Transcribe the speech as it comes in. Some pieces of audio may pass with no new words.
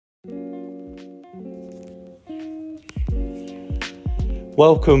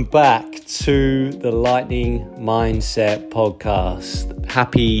Welcome back to the Lightning Mindset podcast.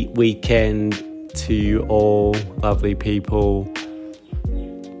 Happy weekend to you all, lovely people.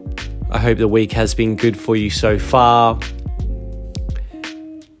 I hope the week has been good for you so far.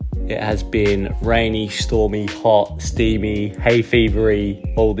 It has been rainy, stormy, hot, steamy, hay fevery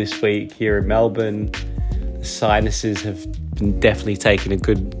all this week here in Melbourne. The sinuses have been definitely taking a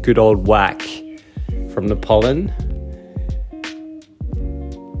good old whack from the pollen.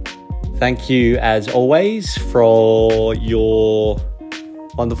 Thank you, as always, for your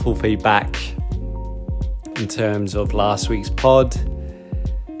wonderful feedback in terms of last week's pod,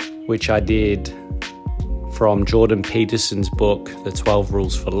 which I did from Jordan Peterson's book, The 12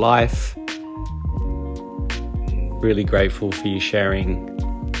 Rules for Life. Really grateful for you sharing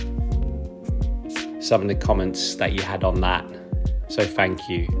some of the comments that you had on that. So thank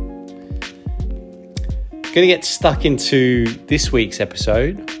you. Going to get stuck into this week's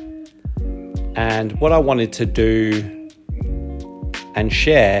episode. And what I wanted to do and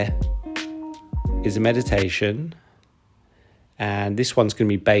share is a meditation. And this one's going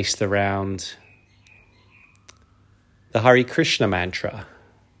to be based around the Hare Krishna mantra.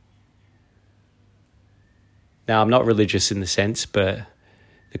 Now, I'm not religious in the sense, but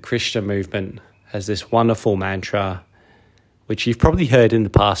the Krishna movement has this wonderful mantra, which you've probably heard in the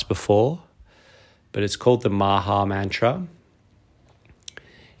past before, but it's called the Maha Mantra.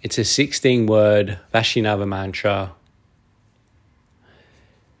 It's a 16-word Vaishnava mantra,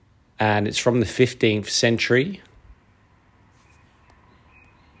 and it's from the 15th century.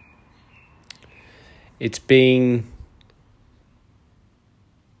 It's been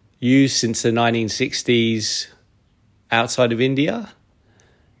used since the 1960s outside of India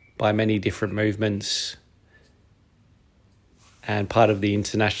by many different movements and part of the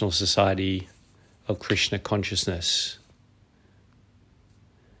International Society of Krishna Consciousness.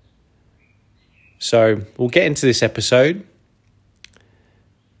 So we'll get into this episode.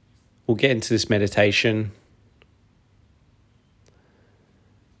 We'll get into this meditation.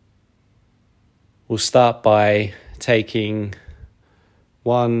 We'll start by taking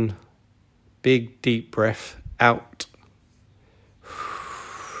one big deep breath out.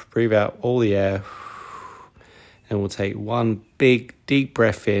 Breathe out all the air. And we'll take one big deep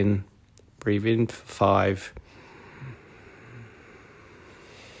breath in. Breathe in for 5.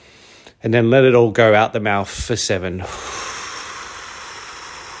 And then let it all go out the mouth for 7.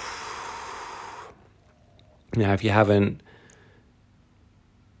 Now, if you haven't,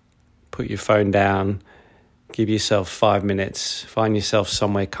 put your phone down, give yourself 5 minutes, find yourself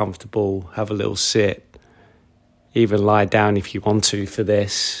somewhere comfortable, have a little sit, even lie down if you want to for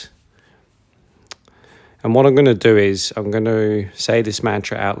this. And what I'm going to do is I'm going to say this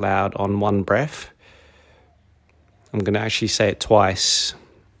mantra out loud on one breath. I'm going to actually say it twice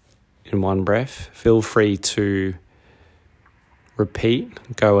in one breath. Feel free to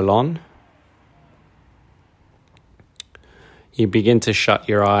repeat, go along. You begin to shut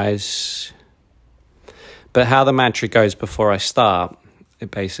your eyes. But how the mantra goes before I start,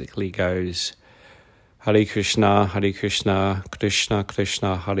 it basically goes Hare Krishna, Krishna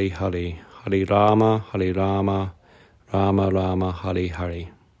Krishna, Hare Hare, Hare Rama, Rama Rama, Hare Hare.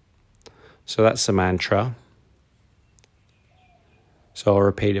 So that's the mantra. So I'll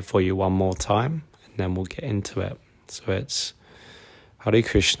repeat it for you one more time, and then we'll get into it. So it's Hare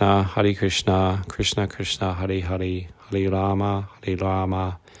Krishna, Krishna Krishna, Hare Hare, Hare Rama,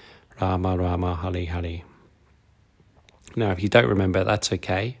 Rama Rama, Hare Hare. Now, if you don't remember, that's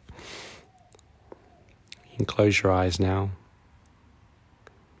okay. You can close your eyes now.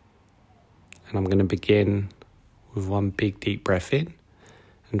 And I'm going to begin with one big deep breath in,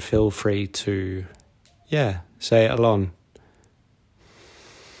 and feel free to, say it along.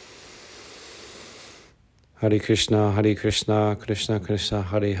 Hare Krishna, Krishna Krishna,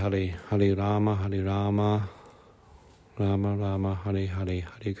 Hare Hare, Hare Rama, Rama Rama, Hare Hare,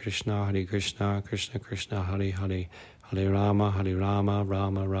 Hare Krishna, Krishna Krishna, Hare Hare, Hare Rama,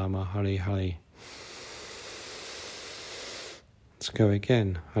 Rama Rama, Hare Hare. Let's go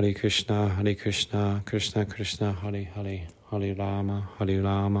again. Hare Krishna, Krishna Krishna, Hare Hare, Hare Rama,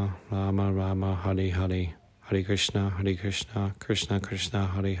 Rama Rama, Hare Hare. Hare Krishna, Krishna Krishna,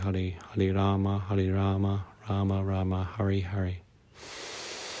 Hare Hare, Hare Rama, Rama Rama, Hare Hare.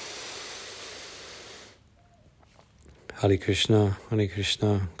 Hare Krishna,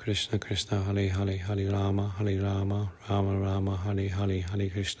 Krishna Krishna, Hare Hare, Hare Rama, Rama Rama, Hare Hare, Hare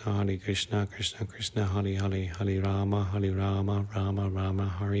Krishna, Krishna Krishna, Hare Hare, Hare Rama, Rama Rama,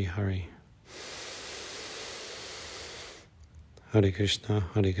 Hare Hare. Hare Krishna,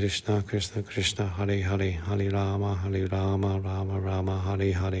 Krishna Krishna, Hare Hare, Hare Rama, Rama Rama,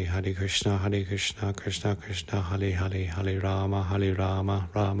 Hare Hare, Hare Krishna, Krishna Krishna, Hare Hare, Hare Rama,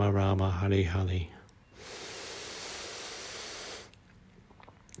 Rama Rama, Hare Hare.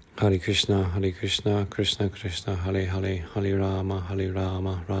 Hare Krishna, Krishna Krishna, Hare Hare, Hare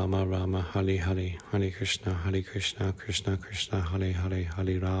Rama, Rama Rama, Hare Hare, Hare Krishna, Krishna Krishna, Hare Hare,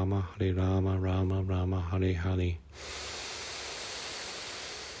 Hare Rama, Rama Rama, Hare Hare.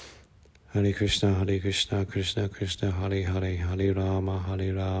 Hare Krishna, Krishna Krishna, Hare Hare, Hare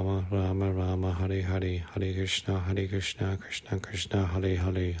Rama, Rama Rama, Hare Hare, Hare Krishna, Krishna Krishna, Hare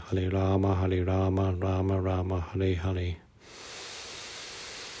Hare, Hare Rama, Rama Rama, Hare Hare.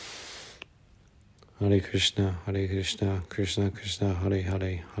 Hare Krishna, Krishna Krishna, Hare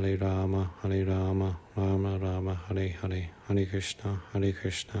Hare, Hare Rama, Rama Rama, Hare Hare, Hare Krishna,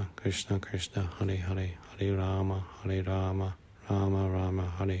 Krishna Krishna, Hare Hare, Hare Rama, Rama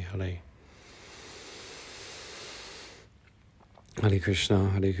Rama, Hare Hare. Hare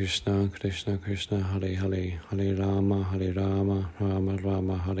Krishna, Krishna Krishna, Hare Hare, Hare Rama, Rama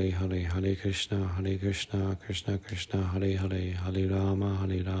Rama, Hare Hare, Hare Krishna, Krishna Krishna, Hare Hare, Hare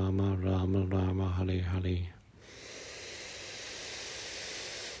Rama, Rama Rama, Hare Hare.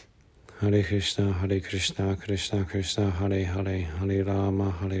 Hare Krishna, Krishna Krishna, Hare Hare,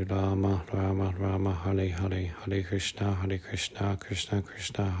 Hare Rama, Rama Rama, Hare Hare, Hare Krishna, Krishna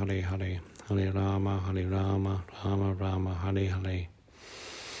Krishna, Hare Hare, Hare Rama, Rama Rama, Hare Hare.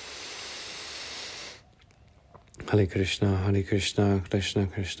 Hare Krishna, Krishna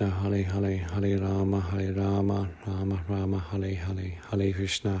Krishna, Hare Hare, Hare Rama, Rama Rama, Hare Hare, Hare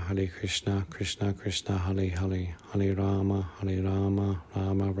Krishna, Krishna Krishna, Hare Hare, Hare Rama,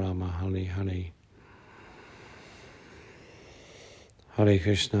 Rama Rama, Hare Hare. Hare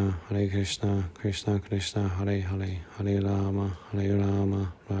Krishna, Krishna Krishna, Hare Hare, Hare Rama,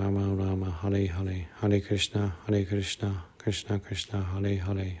 Rama Rama, Hare Hare, Hare Krishna, Krishna Krishna, Hare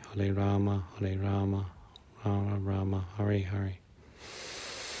Hare, Hare Rama, Rama Rama, Hare Hare.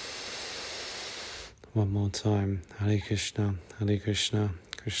 One more time. Hare Krishna,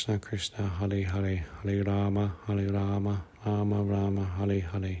 Krishna Krishna, Hare Hare, Hare Rama, Rama Rama, Hare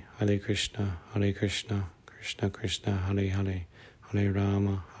Hare, Hare Krishna, Krishna Krishna, Hare Hare, Hare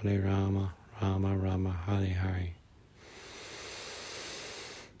Rama, Rama Rama, Hare Hare.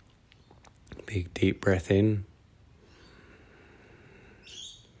 Big deep breath in.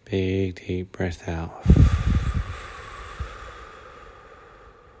 Big deep breath out.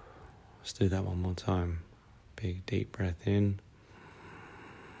 Let's do that one more time. Big deep breath in.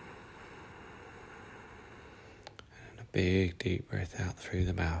 And a big deep breath out through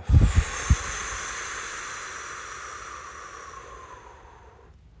the mouth.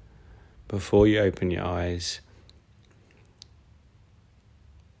 Before you open your eyes,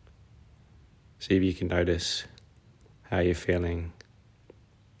 see if you can notice how you're feeling,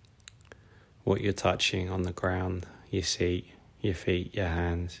 what you're touching on the ground, your seat, your feet, your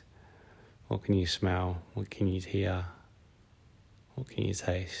hands. What can you smell? What can you hear? What can you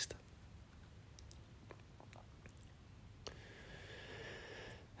taste?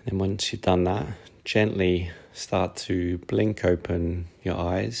 And then once you've done that, gently start to blink open your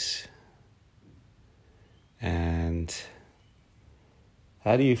eyes. And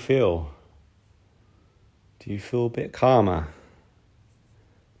how do you feel? Do you feel a bit calmer?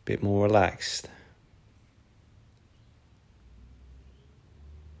 A bit more relaxed?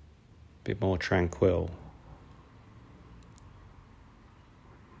 A bit more tranquil?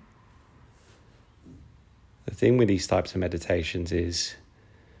 The thing with these types of meditations is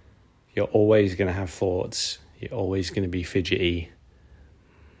you're always going to have thoughts. You're always going to be fidgety.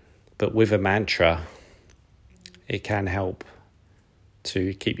 But with a mantra, it can help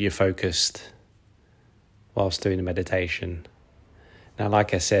to keep you focused whilst doing the meditation. Now,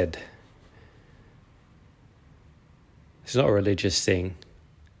 like I said, it's not a religious thing.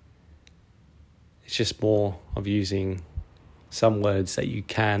 It's just more of using some words that you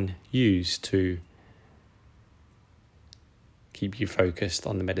can use to keep you focused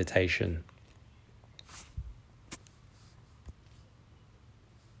on the meditation.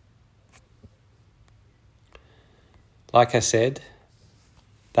 Like I said,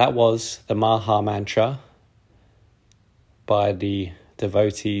 that was the Maha Mantra by the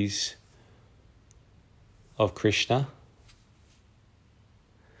devotees of Krishna.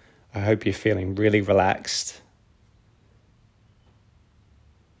 I hope you're feeling really relaxed.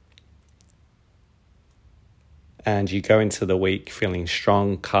 And you go into the week feeling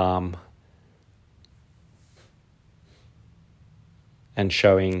strong, calm, and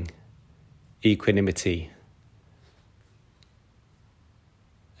showing equanimity.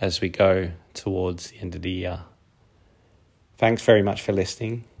 as we go towards the end of the year. Thanks very much for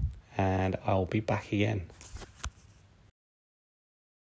listening, and I'll be back again.